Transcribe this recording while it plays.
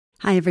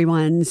Hi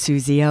everyone,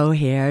 Suze O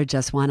here.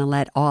 Just want to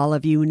let all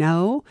of you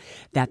know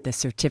that the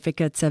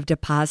certificates of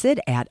deposit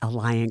at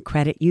Alliant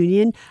Credit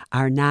Union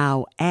are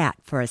now at,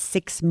 for a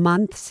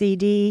 6-month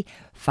CD,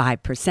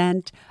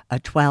 5%, a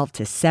 12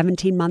 to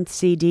 17-month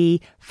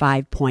CD,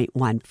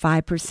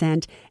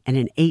 5.15%, and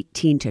an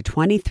 18 to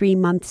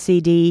 23-month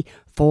CD,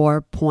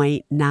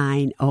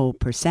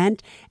 4.90%.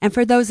 And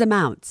for those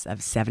amounts of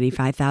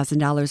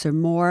 $75,000 or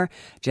more,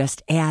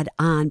 just add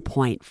on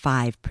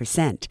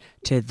 0.5%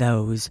 to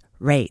those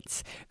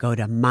rates. Go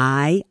to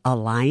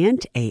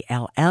myalliant,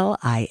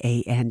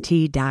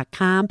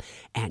 ALLIANT.com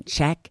and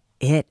check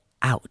it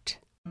out.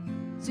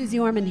 Suze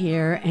Orman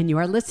here, and you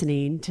are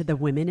listening to the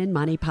Women in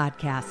Money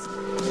podcast.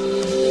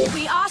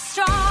 We are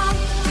strong,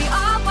 we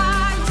are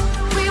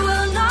wise, we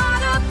will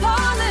not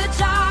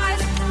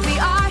apologize. We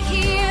are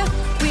here,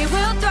 we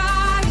will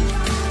thrive,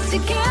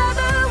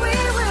 together we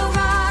will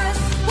rise.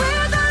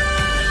 With a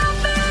little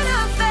bit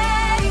of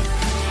faith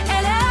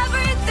and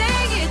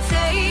everything it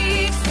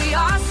takes. We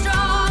are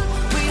strong,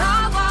 we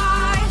are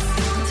wise,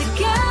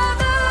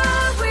 together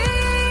we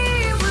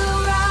will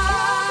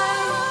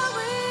rise.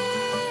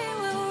 We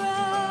will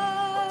rise.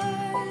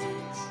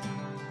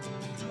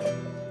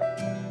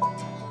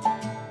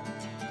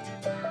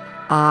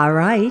 All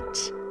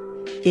right.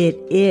 It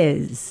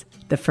is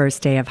the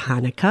first day of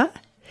Hanukkah.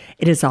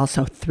 It is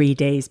also 3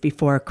 days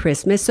before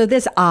Christmas. So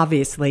this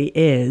obviously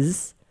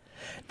is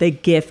the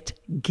gift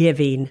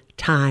giving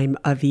time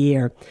of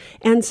year.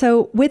 And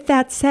so with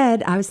that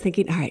said, I was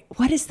thinking, all right,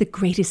 what is the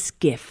greatest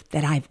gift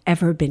that I've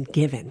ever been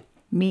given?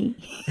 Me.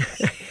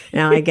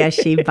 Now, I guess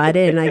she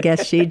butted and I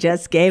guess she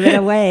just gave it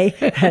away.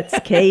 That's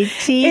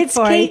KT. It's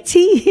for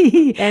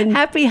KT. And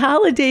happy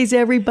holidays,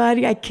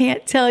 everybody. I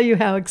can't tell you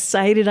how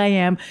excited I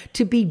am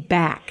to be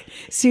back.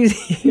 Suze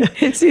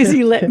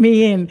let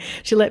me in.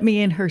 She let me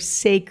in her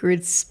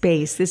sacred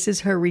space. This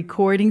is her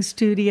recording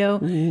studio.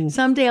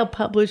 Someday I'll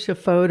publish a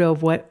photo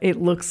of what it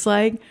looks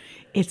like.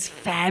 It's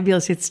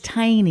fabulous. It's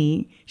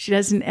tiny. She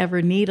doesn't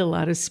ever need a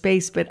lot of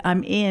space, but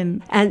I'm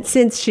in. And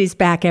since she's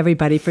back,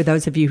 everybody, for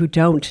those of you who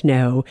don't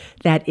know,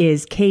 that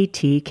is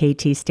KT.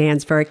 KT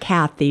stands for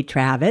Kathy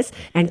Travis.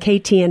 And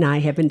KT and I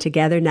have been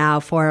together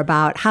now for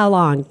about how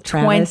long,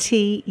 Travis?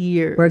 20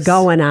 years. We're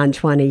going on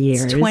 20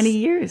 years. It's 20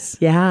 years.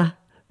 Yeah.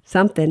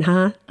 Something,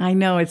 huh? I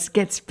know. It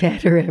gets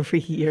better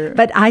every year.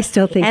 But I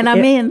still think... And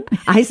I'm in.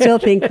 I still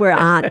think we're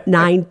on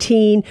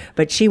 19,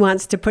 but she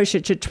wants to push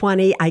it to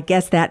 20. I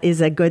guess that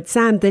is a good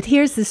sign. But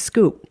here's the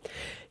scoop.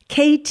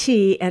 KT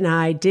and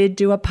I did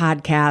do a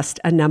podcast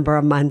a number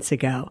of months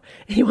ago.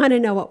 You want to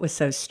know what was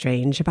so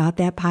strange about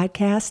that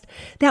podcast?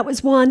 That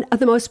was one of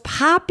the most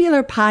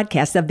popular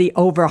podcasts of the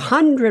over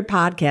 100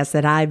 podcasts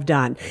that I've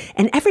done.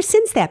 And ever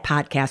since that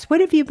podcast, what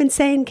have you been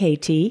saying,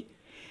 KT?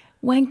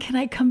 When can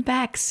I come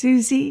back,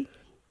 Susie?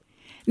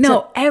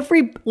 No,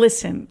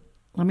 listen,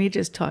 let me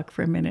just talk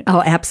for a minute.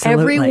 Oh,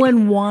 absolutely.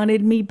 Everyone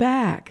wanted me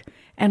back.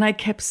 And I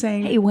kept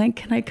saying, hey, when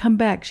can I come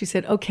back? She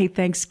said, okay,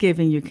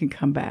 Thanksgiving, you can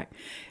come back.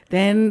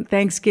 Then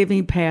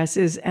Thanksgiving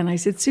passes. And I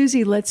said,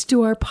 Susie, let's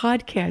do our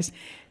podcast.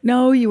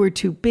 No, you were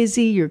too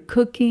busy. You're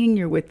cooking.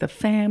 You're with the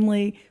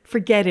family.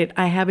 Forget it.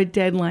 I have a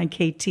deadline,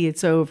 KT.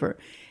 It's over.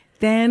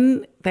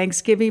 Then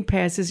Thanksgiving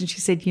passes. And she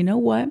said, you know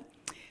what?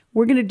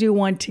 We're going to do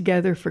one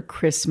together for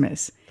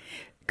Christmas.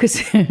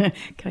 Because, can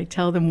I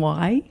tell them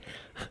why?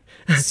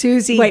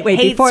 Susie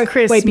hates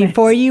Christmas.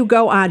 Before you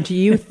go on, do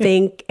you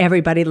think,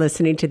 everybody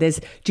listening to this,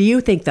 do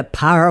you think the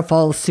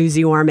powerful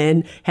Suze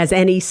Orman has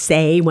any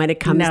say when it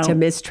comes to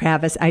Miss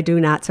Travis? I do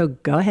not. So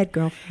go ahead,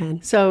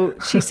 girlfriend. So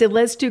she said,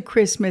 let's do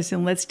Christmas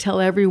and let's tell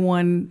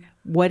everyone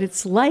what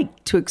it's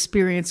like to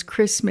experience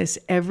Christmas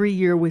every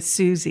year with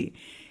Susie.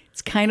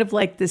 It's kind of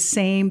like the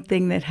same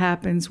thing that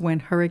happens when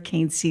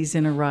hurricane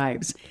season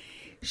arrives.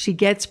 She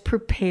gets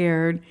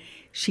prepared.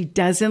 She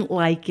doesn't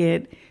like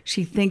it.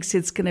 She thinks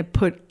it's going to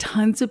put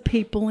tons of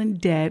people in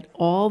debt,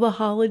 all the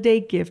holiday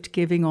gift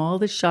giving, all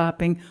the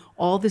shopping,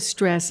 all the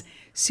stress.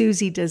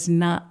 Susie does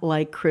not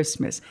like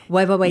Christmas.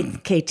 Wait,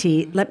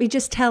 KT. Let me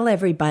just tell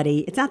everybody,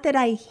 it's not that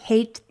I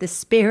hate the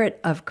spirit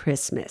of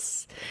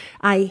Christmas.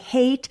 I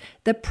hate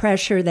the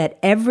pressure that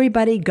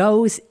everybody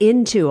goes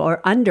into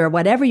or under,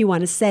 whatever you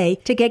want to say,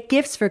 to get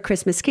gifts for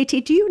Christmas.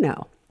 KT, do you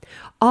know?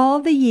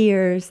 All the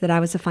years that I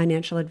was a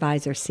financial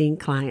advisor seeing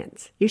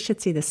clients, you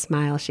should see the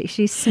smile.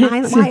 She's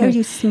smiling. Why are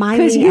you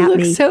smiling at me? Because you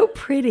look so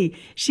pretty.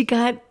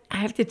 I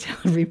have to tell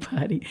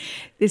everybody,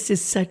 this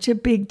is such a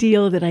big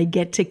deal that I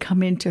get to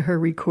come into her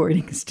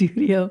recording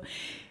studio.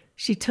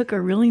 She took a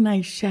really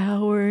nice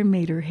shower,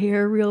 made her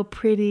hair real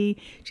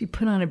pretty. She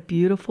put on a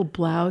beautiful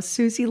blouse.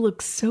 Susie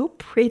looks so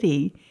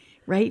pretty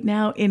right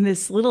now in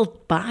this little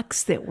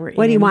box that we're in.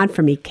 What do you want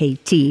from me,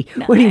 KT?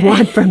 No. What do you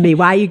want from me?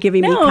 Why are you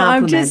giving me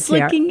compliments I'm just here?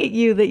 looking at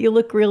you, that you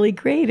look really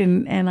great,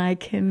 and I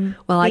can.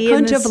 Well, I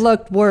couldn't have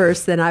looked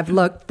worse than I've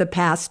looked the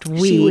past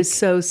week. She was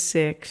so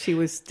sick.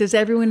 Does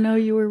everyone know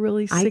you were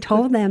really sick? I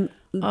told them.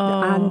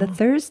 on the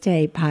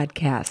Thursday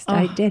podcast.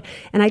 I did.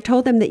 And I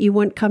told them that you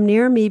wouldn't come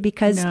near me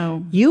because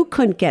you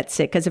couldn't get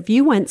sick. Because if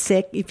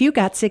you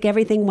got sick,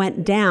 everything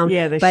went down.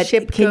 Yeah, the but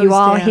ship can goes you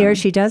all down. hear?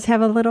 She does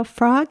have a little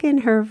frog in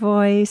her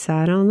voice.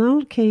 I don't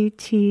know,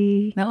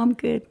 KT. No, I'm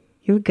good.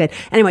 You're good.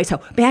 Anyway, so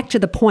back to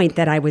the point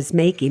that I was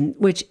making,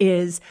 which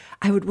is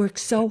I would work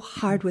so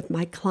hard with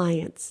my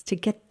clients to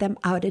get them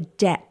out of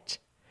debt.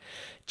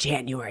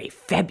 January,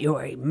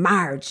 February,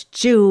 March,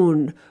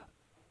 June,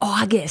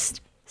 August,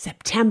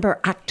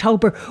 September,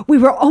 October, we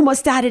were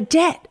almost out of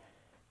debt.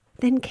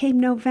 Then came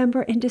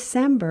November and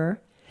December,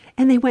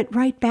 and they went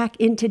right back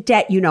into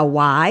debt. You know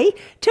why?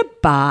 To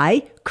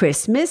buy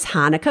Christmas,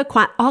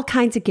 Hanukkah, all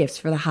kinds of gifts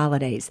for the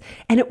holidays.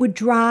 And it would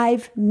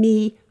drive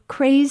me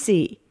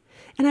crazy.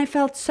 And I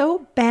felt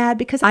so bad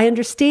because I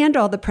understand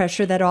all the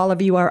pressure that all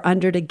of you are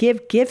under to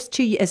give gifts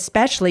to you,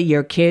 especially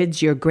your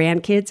kids, your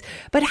grandkids.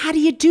 But how do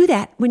you do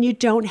that when you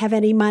don't have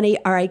any money?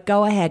 All right,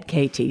 go ahead,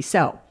 KT.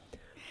 So,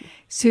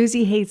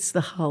 Susie hates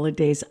the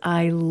holidays.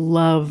 I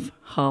love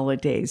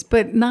holidays,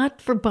 but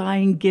not for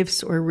buying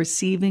gifts or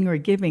receiving or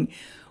giving.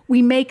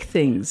 We make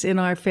things in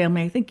our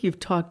family. I think you've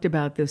talked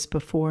about this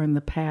before in the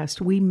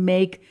past. We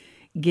make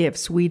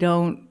gifts. We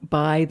don't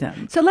buy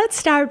them. So let's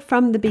start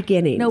from the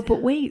beginning. No,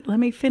 but wait, let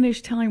me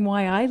finish telling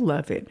why I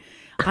love it.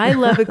 I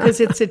love it because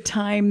it's a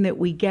time that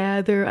we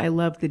gather. I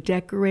love the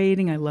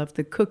decorating. I love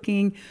the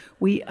cooking.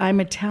 I'm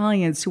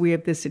Italian, so we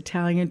have this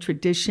Italian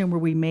tradition where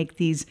we make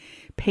these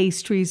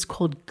pastries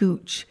called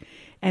gooch.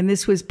 And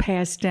this was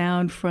passed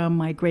down from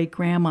my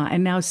great-grandma.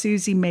 And now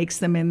Susie makes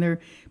them, and they're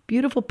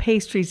beautiful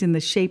pastries in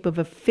the shape of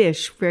a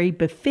fish, very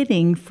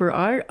befitting for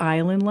our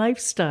island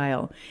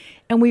lifestyle.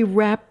 And we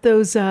wrap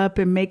those up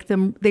and make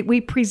them,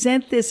 we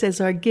present this as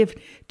our gift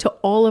to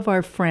all of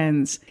our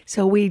friends.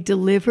 So we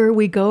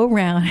go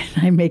around,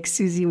 and I make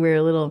Susie wear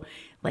a little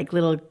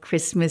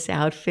Christmas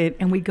outfit,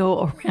 and we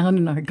go around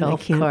in our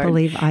golf cart. I can't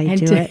believe I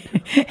do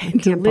it.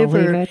 And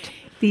deliver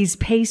these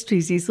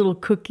pastries, these little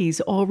cookies,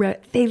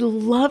 they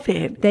love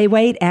it. They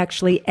wait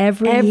actually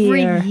every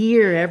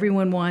year.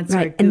 Everyone wants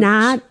our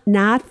gooch.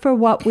 Not for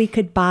what we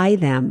could buy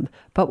them,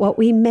 but what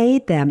we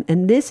made them.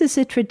 And this is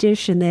a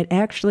tradition that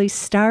actually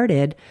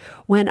started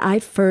when I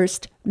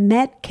first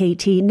met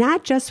KT,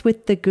 not just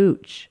with the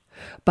gooch,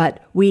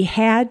 but we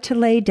had to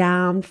lay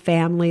down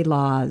family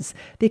laws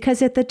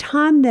because at the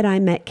time that I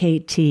met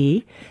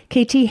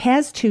KT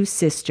has two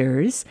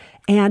sisters.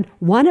 And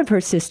one of her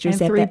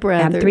sisters and three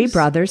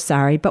brothers,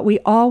 but we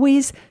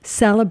always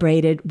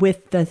celebrated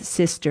with the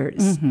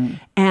sisters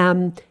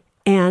and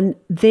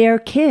their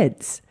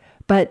kids.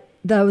 But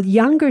the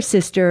younger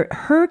sister,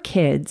 her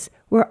kids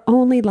were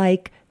only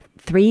like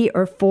 3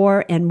 or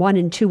 4 and 1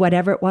 and 2,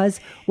 whatever it was,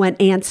 when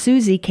Aunt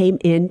Susie came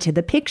into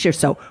the picture.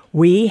 So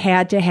we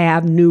had to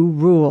have new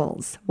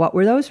rules. What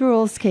were those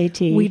rules,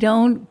 KT? We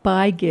don't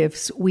buy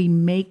gifts. We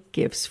make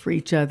gifts for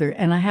each other.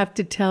 And I have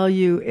to tell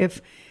you,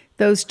 if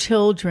those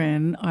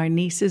children, our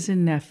nieces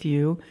and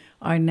nephew,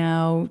 are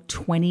now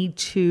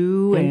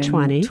 22 and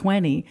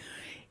 20.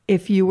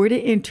 If you were to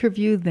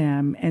interview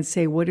them and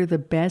say, what are the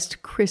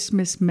best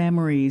Christmas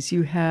memories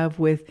you have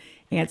with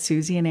Aunt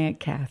Susie and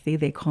Aunt Kathy,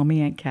 they call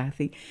me Aunt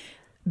Kathy,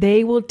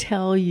 they will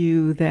tell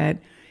you that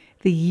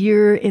the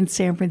year in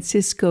San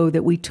Francisco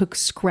that we took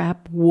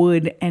scrap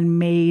wood and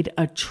made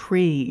a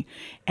tree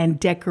and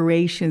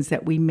decorations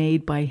that we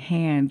made by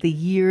hand. The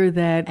year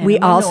that we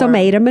also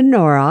made a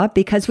menorah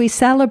because we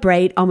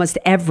celebrate almost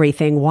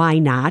everything. Why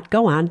not?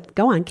 Go on,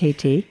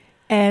 KT.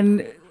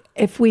 And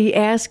if we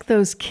ask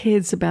those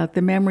kids about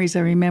the memories,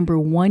 I remember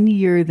one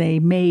year they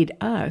made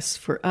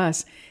for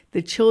us,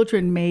 the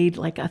children made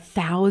like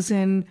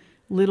 1,000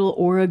 little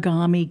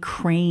origami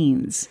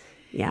cranes.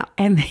 Yeah.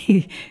 And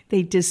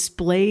they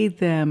displayed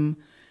them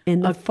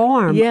in the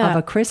form of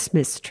a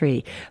Christmas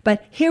tree.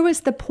 But here was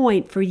the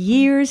point. For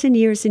years and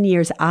years and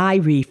years, I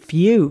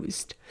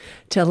refused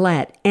to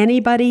let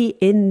anybody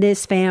in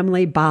this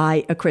family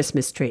buy a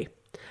Christmas tree.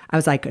 I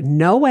was like,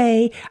 no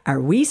way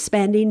are we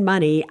spending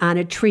money on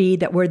a tree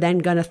that we're then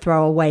going to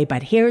throw away.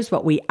 But here's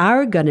what we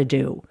are going to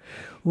do.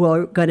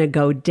 We're going to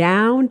go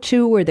down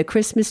to where the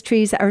Christmas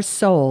trees are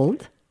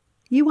sold.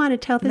 You want to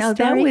tell this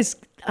story? No,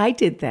 I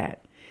did that.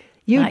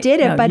 You did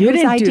it, but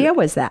whose idea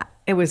was that?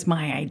 It was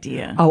my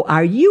idea. Oh,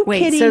 are you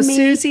kidding me? So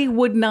Susie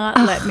would not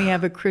let me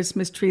have a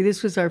Christmas tree.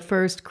 This was our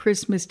first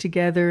Christmas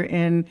together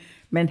in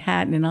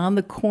Manhattan. And on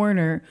the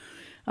corner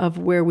of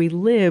where we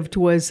lived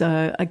was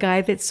a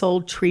guy that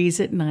sold trees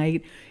at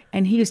night.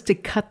 And he used to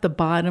cut the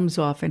bottoms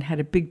off and had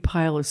a big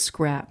pile of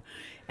scrap.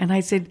 And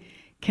I said,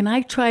 can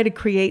I try to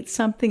create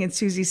something? And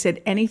Susie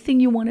said, anything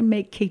you want to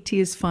make, KT,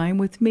 is fine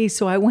with me.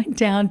 So I went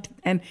down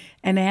and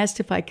asked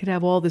if I could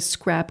have all the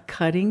scrap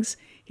cuttings.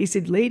 He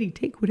said, lady,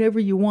 take whatever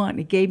you want. And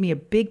he gave me a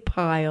big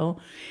pile.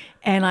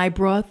 And I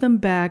brought them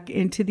back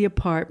into the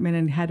apartment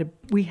and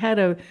we had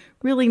a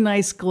really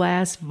nice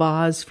glass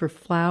vase for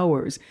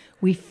flowers.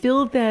 We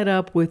filled that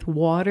up with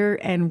water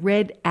and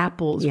red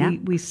apples. Yeah.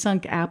 We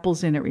sunk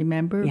apples in it,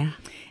 remember? Yeah.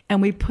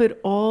 And we put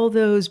all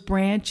those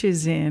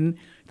branches in,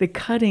 the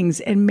cuttings,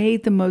 and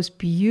made the most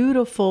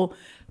beautiful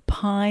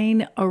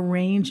pine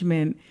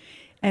arrangement.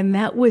 And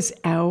that was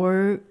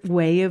our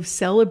way of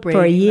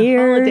celebrating For the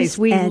years holidays.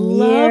 We and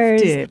loved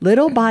years, it.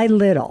 little by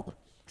little.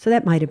 So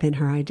that might have been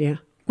her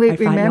idea. Wait, I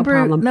find remember? No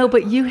problem. No,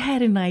 but you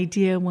had an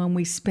idea when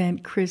we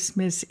spent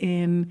Christmas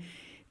in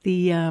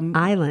the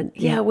Island.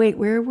 Yeah, wait,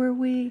 where were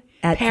we?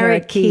 At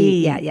Parrot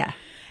Key. Yeah.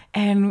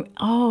 And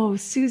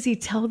Susie,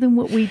 tell them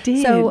what we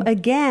did. So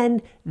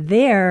again,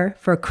 there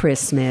for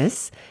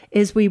Christmas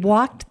is we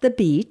walked the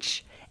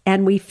beach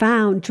and we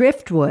found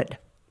driftwood.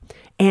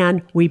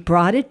 And we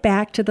brought it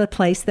back to the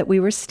place that we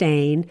were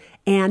staying,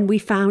 and we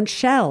found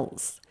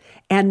shells.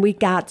 And we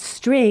got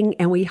string,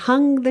 and we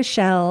hung the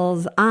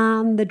shells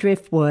on the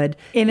driftwood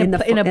in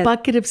a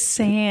bucket of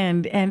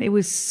sand, and it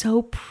was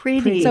so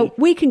pretty. So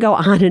we can go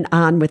on and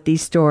on with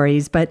these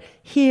stories, but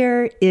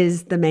here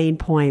is the main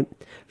point.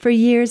 For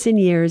years and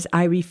years,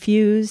 I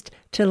refused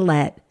to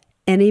let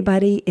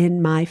anybody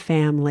in my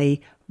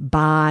family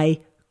buy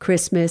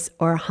Christmas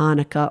or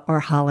Hanukkah or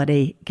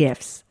holiday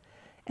gifts,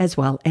 as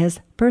well as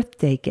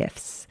birthday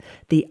gifts.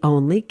 The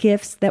only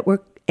gifts that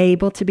were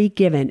able to be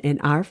given in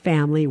our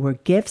family were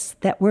gifts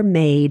that were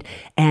made,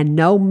 and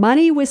no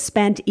money was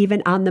spent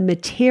even on the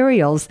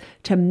materials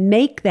to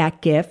make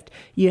that gift.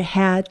 You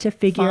had to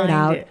figure it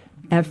out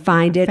and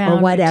find it or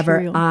whatever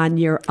material on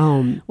your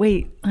own.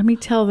 Wait, let me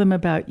tell them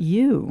about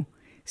you.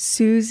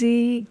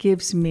 Susie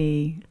gives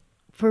me,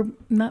 for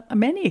not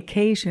many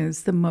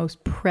occasions, the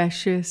most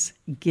precious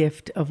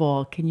gift of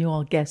all. Can you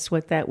all guess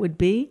what that would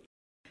be?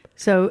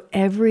 So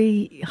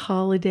every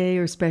holiday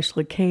or special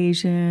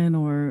occasion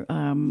or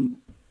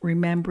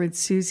remembrance,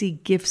 Susie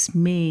gifts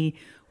me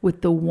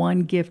with the one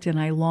gift, and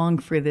I long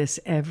for this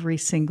every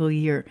single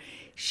year.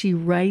 She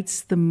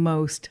writes the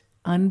most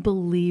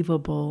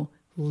unbelievable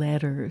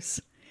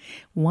letters.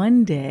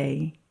 One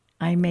day,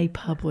 I may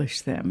publish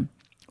them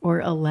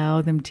or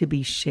allow them to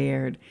be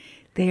shared.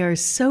 They are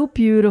so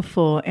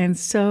beautiful and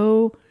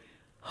so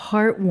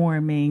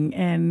heartwarming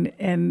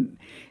and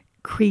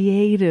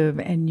creative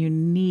and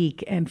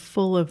unique and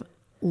full of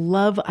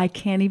love. I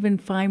can't even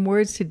find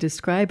words to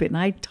describe it. And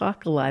I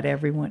talk a lot,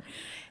 everyone.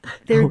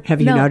 Have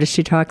you noticed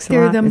she talks a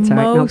lot? They're the it's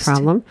most no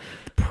problem.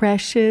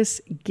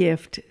 Precious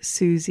gift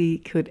Susie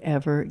could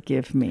ever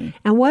give me.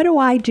 And what do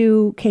I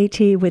do,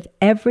 KT, with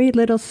every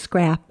little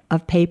scrap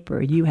of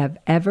paper you have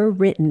ever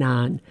written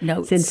on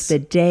Notes. Since the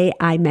day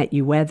I met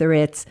you, whether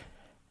it's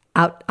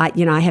out, I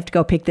have to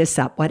go pick this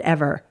up,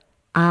 whatever.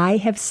 I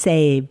have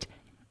saved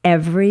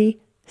every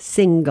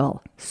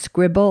single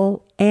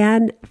scribble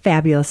and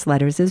fabulous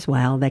letters as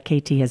well that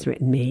KT has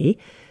written me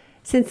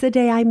since the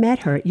day I met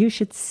her. You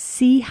should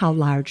see how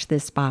large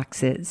this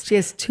box is. She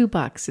has 2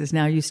 boxes.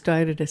 Now you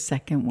started a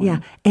second one.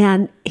 Yeah.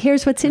 And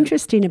here's what's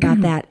interesting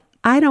about that.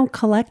 I don't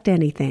collect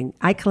anything.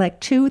 I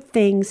collect 2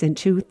 things and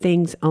 2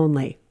 things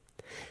only.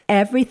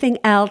 Everything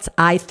else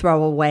I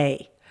throw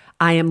away.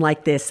 I am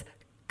like this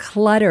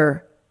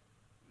clutterless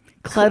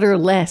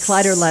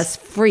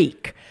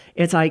freak.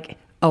 It's like,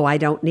 oh, I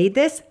don't need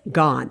this,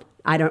 gone.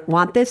 I don't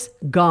want this,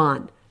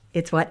 gone.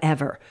 It's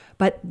whatever.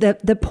 But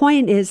the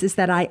point is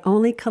that I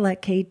only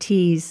collect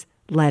KT's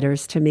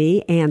letters to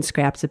me and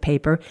scraps of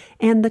paper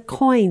and the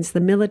coins, the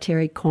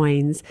military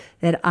coins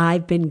that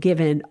I've been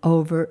given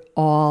over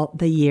all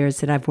the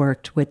years that I've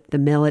worked with the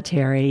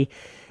military.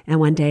 And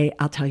one day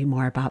I'll tell you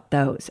more about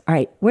those. All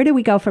right, where do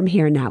we go from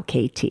here now,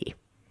 KT?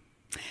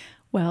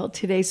 Well,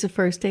 today's the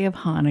first day of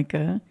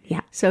Hanukkah.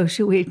 Yeah. So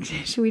should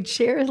we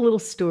share a little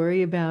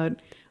story about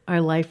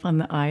our life on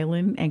the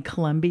island and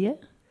Colombia?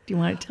 Do you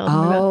want to tell them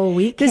about? Oh,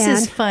 we can. This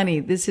is funny.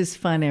 This is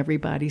fun,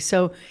 everybody.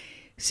 So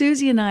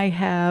Susie and I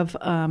have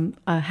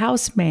a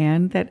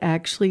houseman that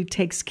actually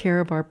takes care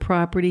of our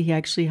property. He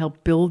actually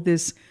helped build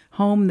this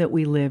home that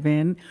we live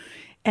in.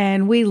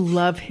 And we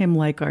love him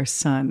like our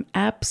son.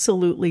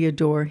 Absolutely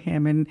adore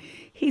him. And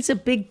he's a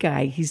big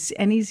guy. He's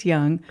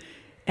young.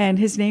 And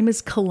his name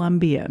is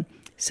Colombia.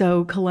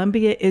 So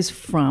Colombia is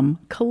from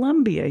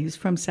Colombia. He's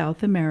from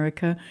South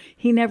America.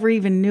 He never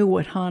even knew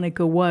what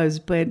Hanukkah was.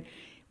 But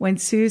when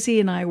Susie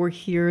and I were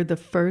here, the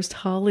first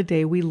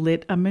holiday, we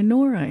lit a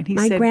menorah. And he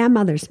My said,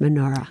 grandmother's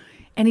menorah.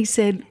 And he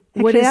said,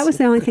 Actually, that was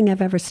the only thing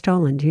I've ever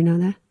stolen. Do you know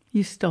that?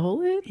 You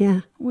stole it?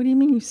 Yeah. What do you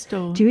mean you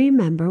stole it? Do you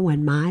remember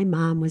when my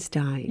mom was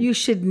dying? You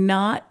should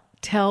not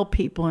tell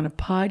people in a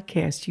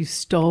podcast you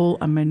stole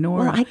a menorah.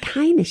 Well, I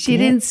kind of She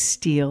didn't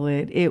steal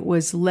it. It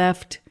was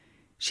left.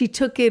 She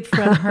took it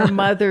from her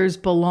mother's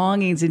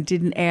belongings and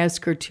didn't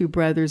ask her 2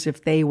 brothers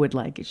if they would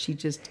like it. She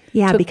just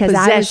took because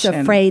possession. I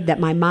was afraid that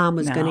my mom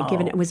was going to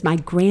give it. It was my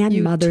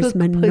grandmother's you took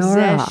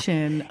menorah.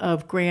 Possession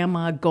of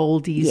Grandma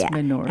Goldie's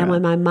menorah. And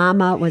when my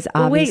mama was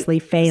obviously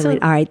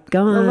failing. All right,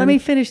 go on. Well, let me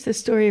finish the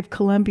story of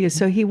Colombia.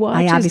 So he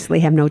watches. I obviously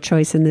have no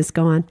choice in this.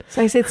 Go on.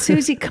 So I said,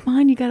 Susie, come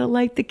on, you got to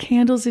light the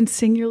candles and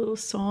sing your little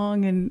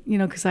song. And,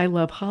 because I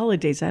love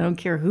holidays. I don't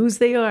care whose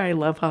they are. I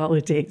love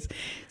holidays.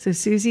 So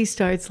Susie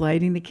starts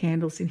lighting the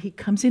candles and he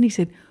comes in. He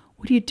said,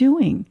 what are you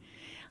doing?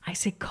 I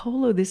said,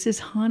 Colo, this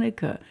is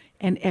Hanukkah.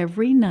 And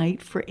every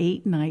night for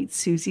 8 nights,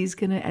 Susie's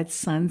going to, at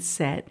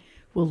sunset,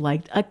 will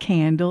light a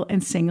candle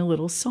and sing a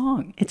little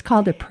song. It's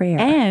called a prayer.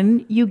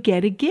 And you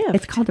get a gift.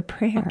 It's called a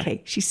prayer.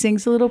 Okay, she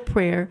sings a little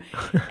prayer.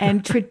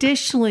 And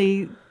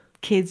traditionally,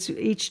 kids,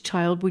 each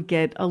child would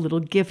get a little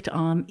gift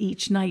on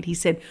each night. He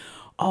said,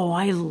 oh,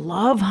 I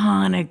love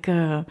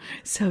Hanukkah.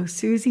 So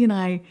Susie and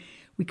I,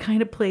 we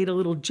kind of played a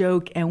little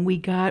joke, and we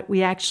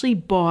actually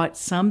bought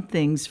some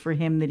things for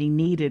him that he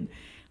needed,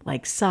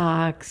 like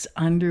socks,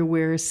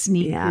 underwear,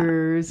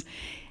 sneakers. Yeah.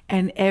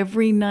 And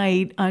every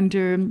night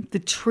under the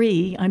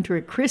tree, under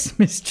a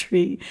Christmas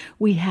tree,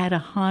 we had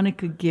a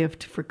Hanukkah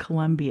gift for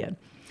Columbia.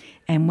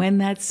 And when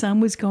that sun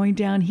was going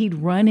down, he'd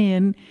run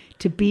in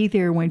to be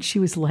there when she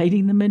was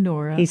lighting the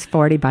menorah. He's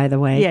 40, by the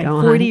way. Yeah,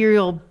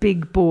 40-year-old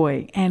big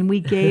boy. And we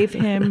gave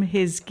him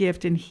his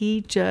gift, and he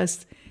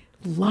just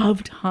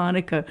loved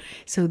Hanukkah.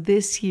 So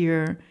this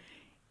year,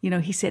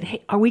 he said,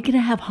 hey, are we going to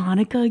have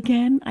Hanukkah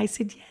again? I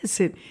said, yes,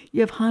 you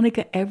have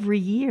Hanukkah every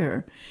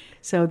year.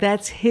 So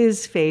that's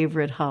his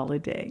favorite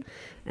holiday.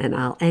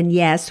 And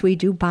yes, we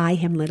do buy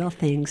him little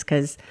things,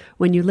 because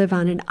when you live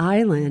on an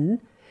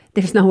island,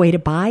 there's no way to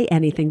buy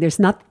anything. There's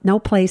no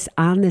place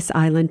on this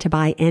island to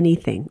buy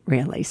anything,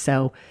 really.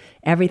 So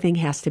everything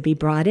has to be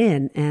brought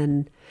in.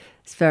 And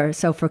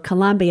so for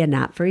Columbia,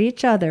 not for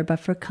each other, but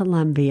for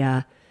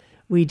Columbia,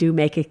 we do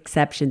make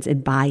exceptions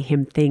and buy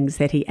him things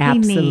that he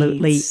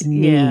absolutely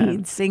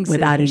needs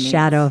without a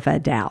shadow of a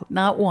doubt.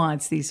 Not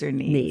wants, these are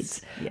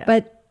needs. Yeah.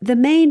 But the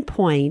main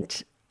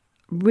point,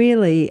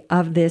 really,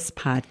 of this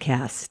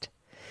podcast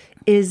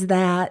is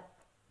that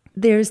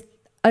there's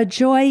a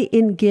joy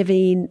in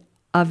giving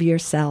of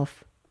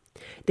yourself.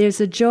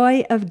 There's a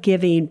joy of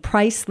giving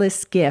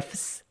priceless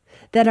gifts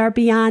that are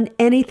beyond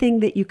anything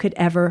that you could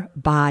ever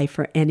buy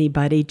for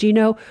anybody. Do you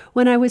know,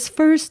 when I was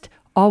first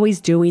always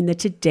doing the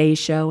Today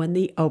Show and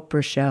the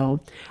Oprah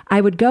Show,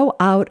 I would go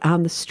out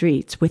on the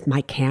streets with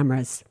my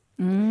cameras.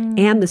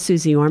 And the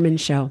Suze Orman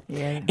Show.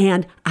 Yeah.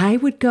 And I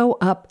would go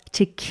up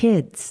to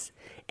kids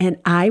and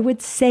I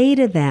would say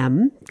to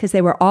them, because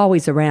they were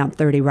always around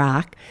 30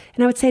 Rock,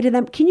 and I would say to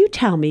them, can you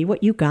tell me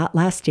what you got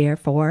last year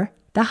for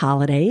the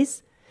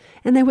holidays?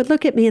 And they would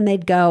look at me and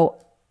they'd go,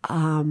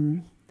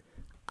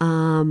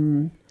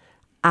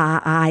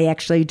 I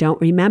actually don't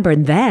remember.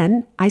 And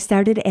then I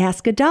started to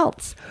ask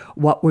adults,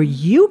 what were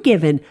you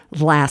given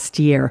last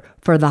year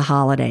for the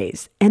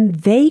holidays? And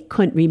they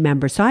couldn't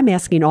remember. So I'm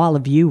asking all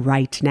of you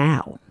right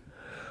now,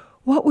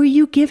 what were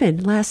you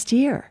given last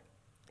year?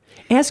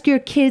 Ask your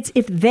kids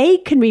if they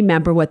can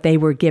remember what they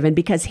were given,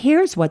 because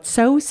here's what's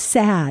so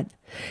sad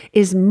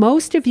is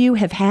most of you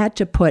have had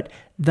to put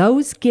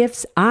those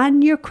gifts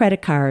on your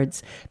credit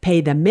cards,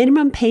 pay the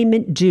minimum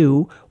payment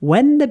due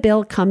when the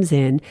bill comes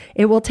in.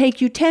 It will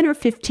take you 10 or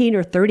 15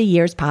 or 30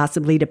 years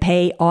possibly to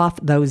pay off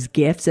those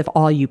gifts if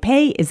all you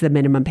pay is the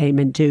minimum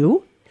payment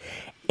due.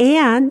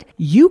 And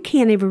you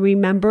can't even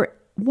remember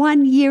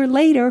 1 year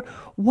later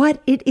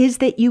what it is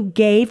that you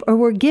gave or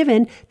were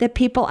given that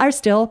people are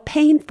still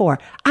paying for.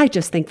 I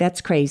just think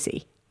that's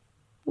crazy.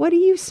 What are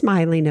you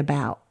smiling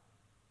about?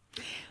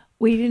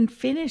 We didn't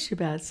finish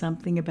about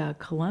something about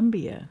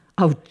Columbia.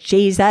 Oh,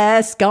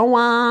 Jesus, go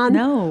on.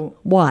 No.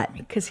 What?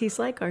 Because he's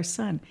like our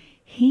son.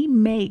 He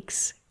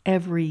makes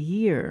every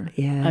year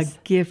a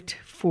gift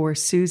for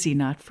Susie,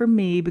 not for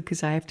me,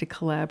 because I have to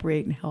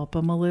collaborate and help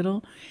him a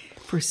little,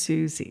 for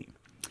Susie.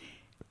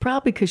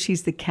 Probably because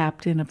she's the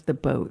captain of the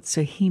boat.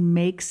 So he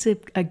makes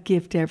a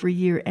gift every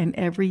year, and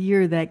every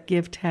year that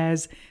gift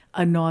has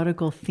a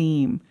nautical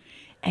theme.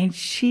 And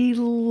she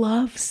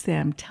loves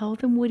them. Tell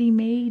them what he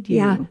made you.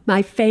 Yeah,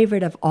 my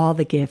favorite of all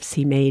the gifts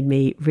he made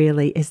me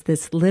really is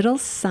this little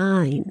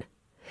sign.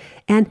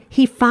 And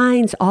he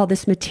finds all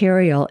this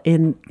material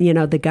in,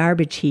 the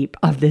garbage heap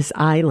of this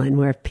island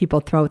where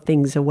people throw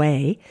things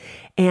away.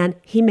 And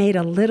he made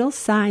a little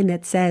sign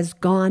that says,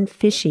 "Gone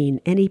fishing."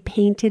 And he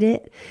painted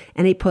it.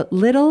 And he put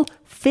little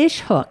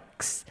fish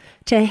hooks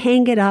to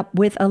hang it up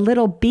with a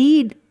little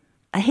bead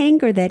a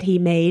hanger that he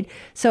made.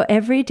 So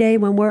every day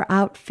when we're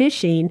out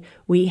fishing,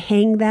 we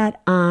hang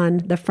that on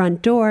the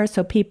front door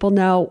so people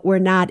know we're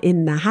not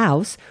in the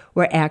house.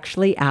 We're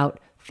actually out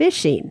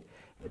fishing.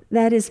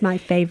 That is my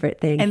favorite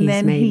thing and he's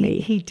then made me.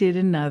 He did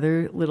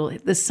another little,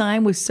 the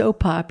sign was so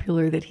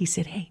popular that he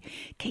said, "Hey,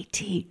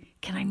 KT,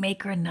 can I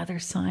make her another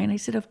sign?" I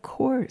said, "Of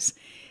course."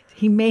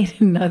 He made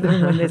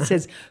another one that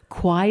says,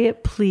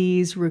 "Quiet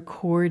Please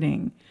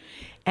Recording."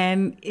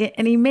 And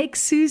he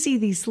makes Susie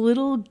these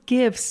little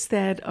gifts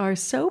that are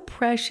so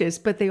precious,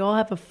 but they all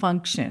have a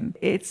function.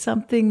 It's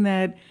something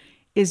that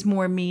is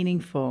more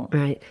meaningful.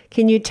 Right.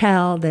 Can you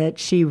tell that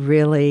she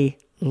really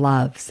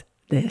loves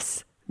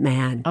this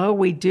man? Oh,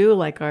 we do,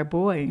 like our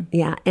boy.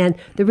 Yeah. And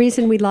the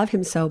reason we love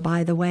him so,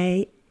 by the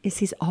way, is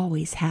he's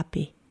always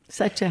happy.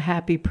 Such a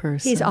happy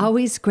person. He's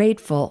always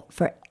grateful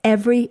for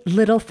every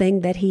little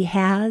thing that he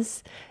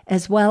has,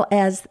 as well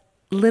as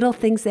little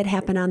things that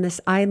happen on this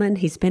island.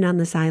 He's been on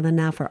this island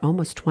now for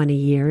almost 20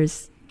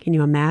 years. Can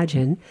you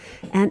imagine?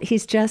 And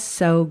he's just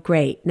so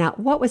great. Now,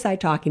 what was I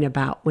talking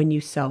about when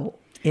you sew?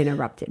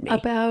 interrupted me.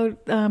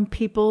 About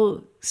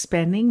people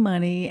spending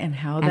money and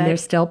how And they're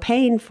still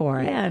paying for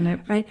it. Yeah, and it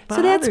right.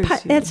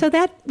 bothers you. So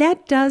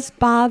that does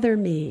bother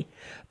me.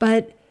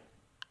 But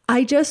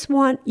I just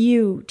want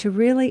you to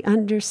really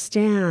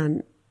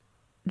understand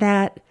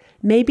that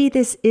maybe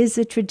this is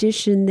a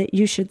tradition that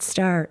you should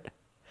start.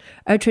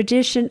 A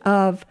tradition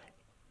of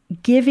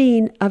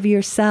giving of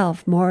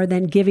yourself more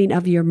than giving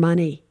of your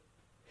money.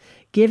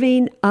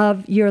 Giving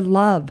of your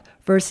love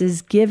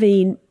versus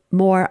giving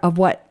more of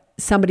what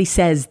somebody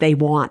says they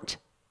want.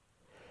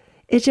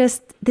 This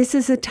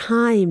is a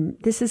time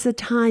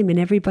in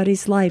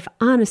everybody's life,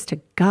 honest to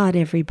God,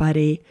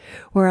 everybody,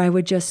 where I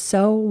would just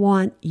so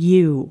want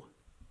you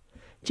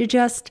to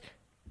just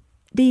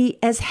be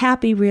as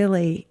happy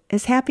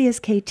as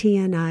KT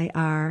and I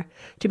are,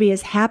 to be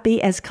as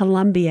happy as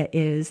Columbia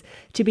is,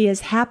 to be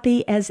as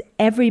happy as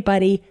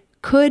everybody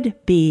could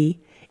be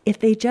if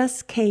they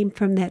just came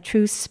from that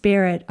true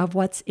spirit of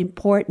what's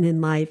important in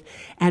life.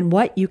 And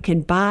what you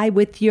can buy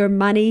with your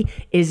money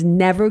is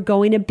never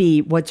going to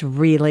be what's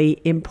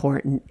really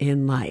important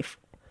in life.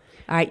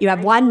 All right, you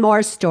have one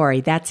more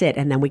story. That's it.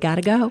 And then we got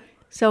to go.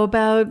 So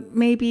about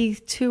maybe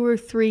 2 or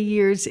 3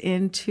 years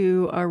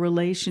into our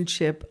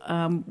relationship,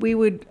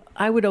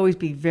 I would always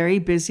be very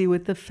busy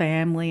with the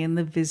family and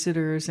the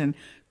visitors and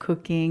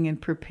cooking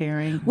and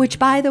preparing. Which,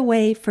 by the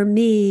way, for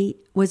me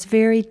was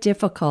very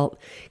difficult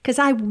because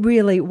I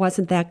really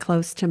wasn't that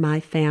close to my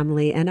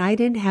family, and I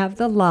didn't have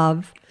the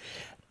love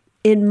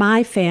in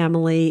my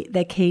family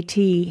that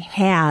KT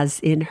has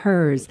in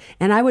hers.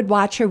 And I would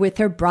watch her with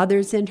her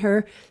brothers and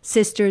her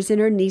sisters and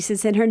her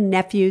nieces and her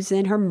nephews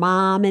and her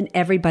mom and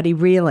everybody,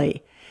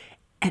 really.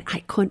 And I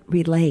couldn't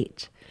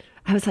relate.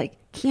 I was like,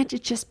 can't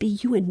it just be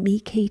you and me,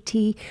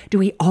 KT? Do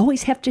we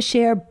always have to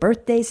share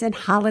birthdays and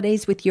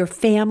holidays with your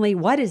family?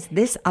 What is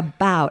this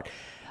about?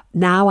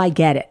 Now I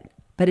get it.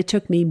 But it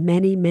took me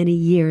many, many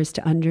years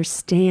to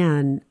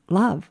understand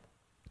love,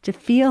 to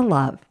feel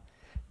love.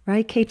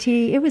 Right, KT?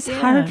 It was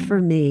hard for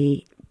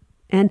me.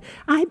 And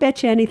I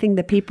bet you anything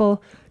that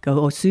people go,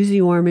 oh, Suze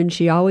Orman,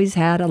 she always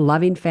had a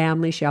loving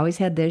family. She always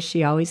had this.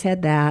 She always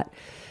had that.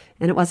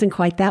 And it wasn't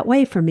quite that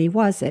way for me,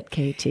 was it,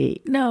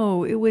 KT?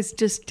 No, it was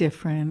just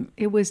different.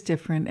 It was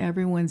different.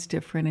 Everyone's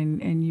different.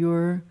 And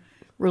your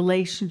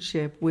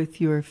relationship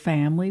with your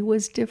family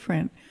was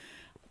different.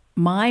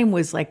 Mine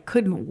was like,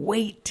 couldn't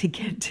wait to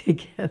get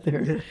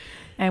together.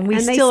 And we're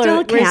still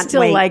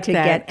like to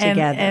that. Get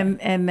together.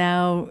 And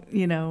now,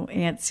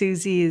 Aunt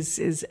Susie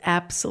is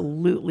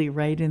absolutely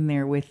right in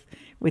there with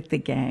the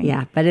gang.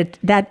 Yeah, but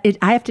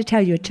I have to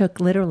tell you, it took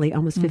literally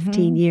almost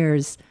 15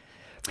 years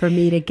for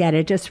me to get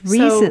it. Just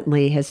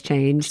recently has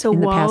changed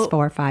in the past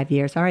 4 or 5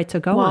 years. All right, so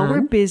go on. While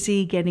we're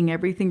busy getting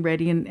everything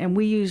ready, and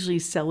we usually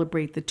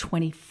celebrate the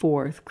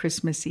 24th,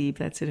 Christmas Eve.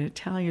 That's an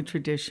Italian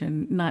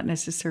tradition, not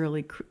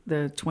necessarily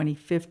the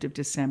 25th of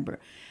December.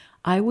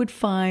 I would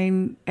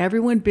find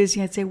everyone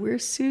busy. I'd say,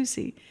 where's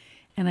Susie?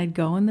 And I'd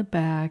go in the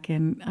back,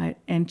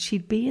 and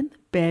she'd be in the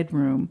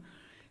bedroom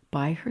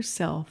by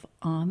herself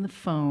on the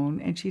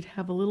phone, and she'd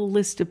have a little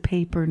list of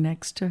paper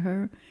next to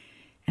her.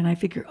 And I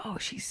figure, oh,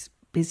 she's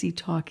busy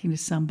talking to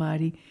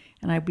somebody.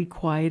 And I'd be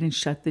quiet and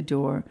shut the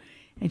door.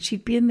 And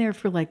she'd be in there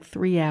for like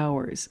 3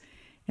 hours.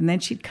 And then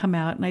she'd come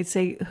out, and I'd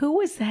say, who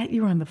was that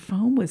you were on the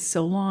phone with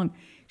so long?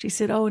 She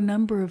said, oh, a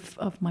number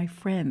of my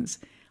friends.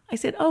 I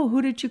said, oh,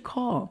 who did you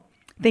call?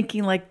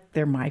 Thinking like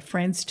they're my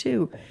friends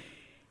too.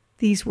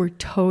 These were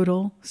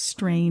total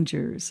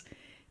strangers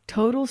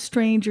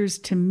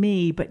to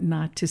me, but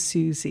not to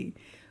Susie.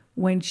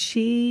 When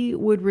she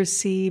would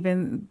receive,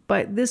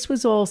 but this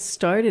was all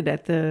started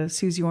at the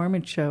Suze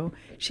Orman show,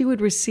 she would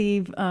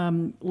receive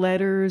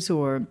letters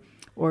or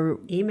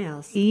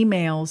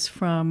emails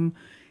from,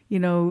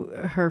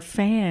 her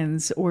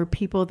fans or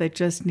people that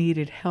just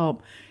needed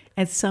help.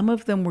 And some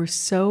of them were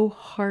so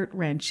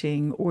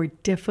heart-wrenching or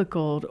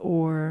difficult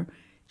or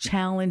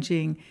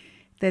challenging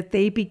that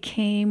they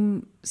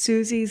became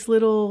Susie's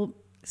little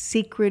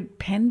secret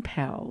pen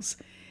pals.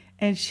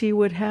 And she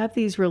would have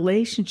these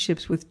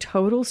relationships with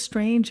total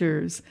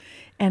strangers.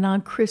 And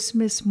on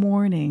Christmas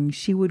morning,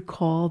 she would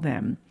call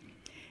them.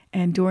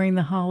 And during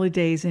the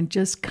holidays, and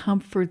just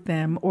comfort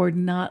them or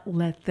not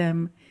let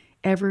them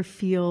ever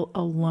feel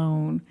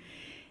alone.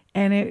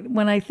 And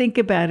when I think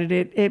about it,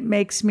 it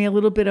makes me a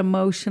little bit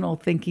emotional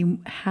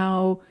thinking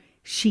how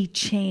she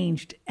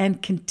changed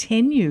and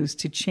continues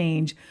to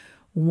change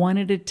one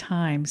at a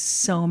time.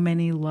 So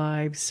many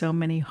lives, so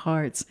many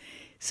hearts.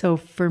 So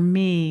for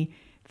me,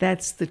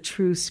 that's the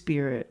true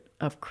spirit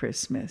of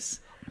Christmas.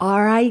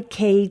 All right,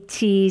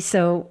 KT.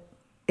 So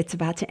it's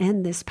about to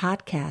end this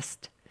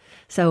podcast.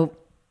 So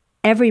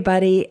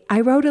everybody, I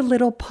wrote a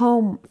little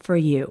poem for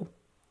you.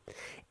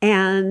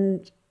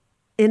 And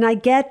I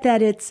get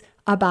that it's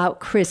about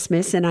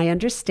Christmas, and I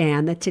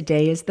understand that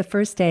today is the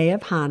first day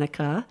of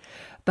Hanukkah,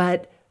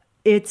 but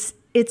it's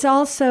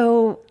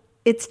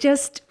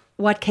just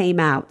what came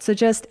out. So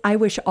I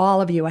wish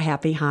all of you a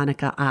happy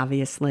Hanukkah,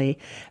 obviously,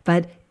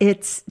 but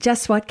it's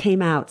just what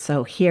came out.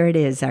 So here it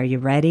is. Are you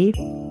ready?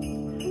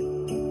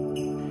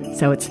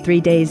 So it's 3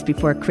 days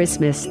before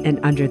Christmas and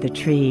under the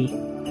tree.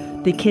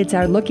 The kids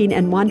are looking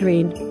and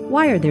wondering,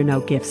 why are there no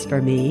gifts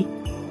for me?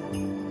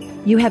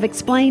 You have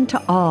explained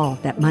to all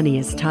that money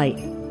is tight,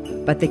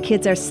 but the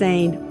kids are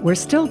saying, we're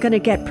still going to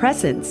get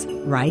presents,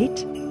 right?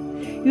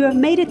 You have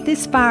made it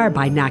this far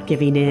by not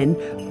giving in,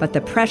 but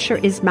the pressure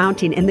is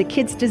mounting and the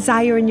kids'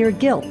 desire and your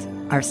guilt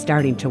are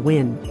starting to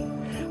win.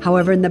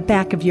 However, in the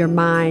back of your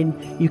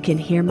mind, you can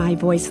hear my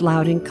voice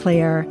loud and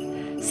clear,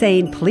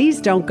 saying,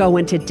 please don't go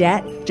into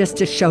debt just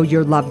to show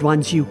your loved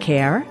ones you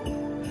care.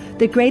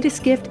 The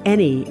greatest gift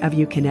any of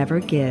you can ever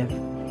give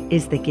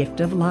is the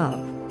gift of love,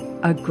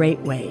 a great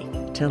way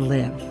to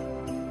live.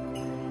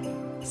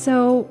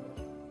 So,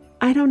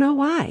 I don't know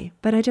why,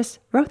 but I just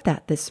wrote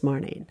that this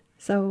morning.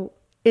 So,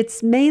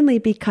 it's mainly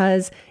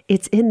because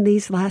it's in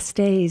these last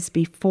days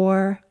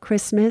before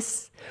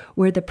Christmas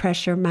where the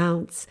pressure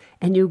mounts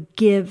and you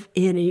give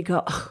in and you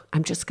go, oh,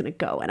 I'm just going to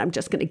go and I'm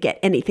just going to get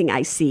anything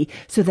I see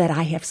so that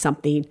I have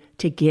something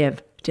to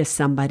give to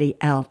somebody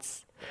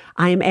else.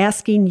 I am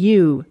asking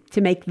you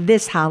to make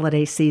this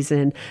holiday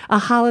season a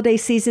holiday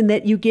season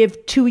that you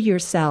give to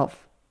yourself.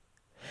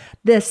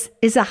 This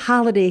is a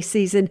holiday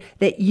season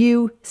that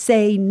you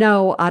say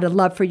no out of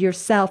love for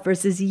yourself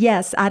versus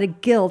yes out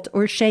of guilt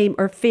or shame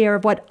or fear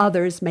of what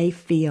others may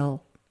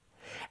feel.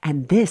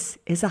 And this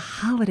is a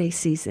holiday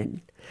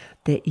season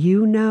that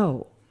you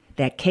know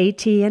that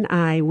KT and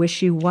I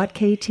wish you what,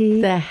 KT?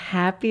 The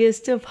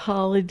happiest of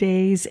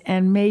holidays,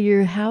 and may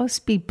your house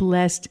be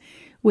blessed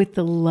with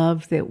the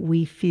love that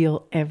we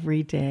feel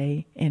every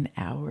day in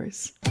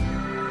ours.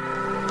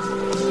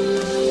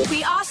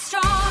 We are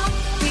strong,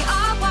 we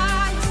are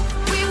wise,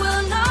 we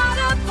will not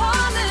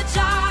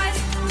apologize.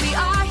 We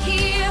are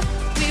here,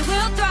 we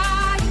will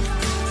thrive,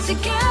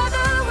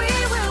 together we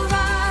will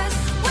rise.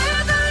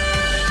 With a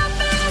little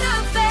bit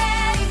of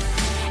faith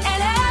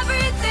and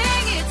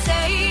everything it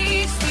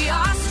takes. We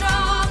are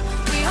strong,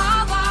 we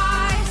are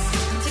wise,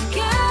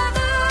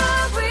 together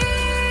we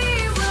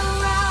will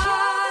rise.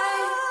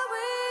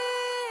 We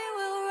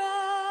will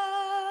rise.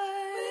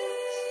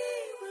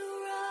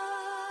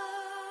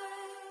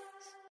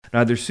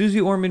 Neither Suze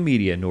Orman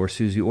Media nor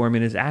Suze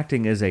Orman is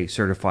acting as a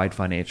certified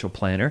financial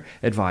planner,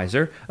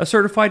 advisor, a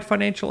certified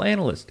financial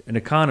analyst, an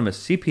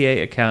economist,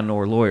 CPA, accountant,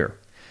 or lawyer.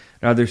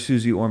 Neither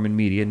Suze Orman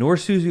Media nor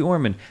Suze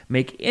Orman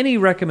make any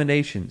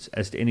recommendations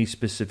as to any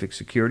specific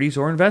securities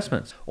or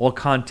investments. All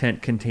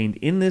content contained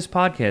in this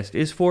podcast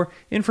is for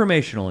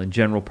informational and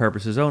general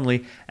purposes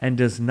only and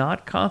does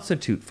not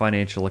constitute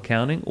financial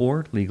accounting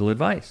or legal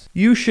advice.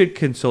 You should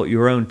consult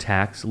your own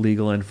tax,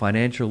 legal, and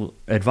financial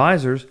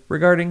advisors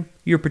regarding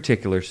your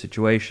particular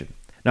situation.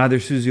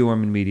 Neither Suze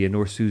Orman Media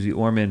nor Suze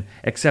Orman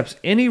accepts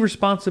any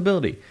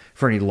responsibility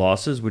for any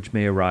losses which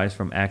may arise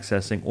from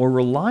accessing or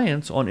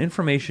reliance on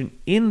information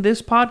in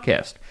this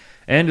podcast.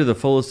 And to the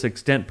fullest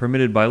extent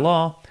permitted by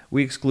law,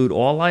 we exclude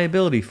all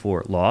liability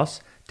for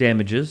loss,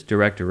 damages,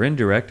 direct or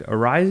indirect,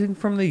 arising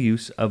from the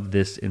use of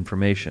this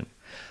information.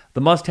 The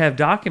must-have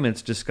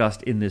documents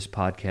discussed in this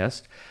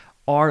podcast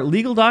are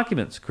legal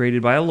documents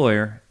created by a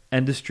lawyer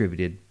and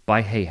distributed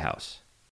by Hay House.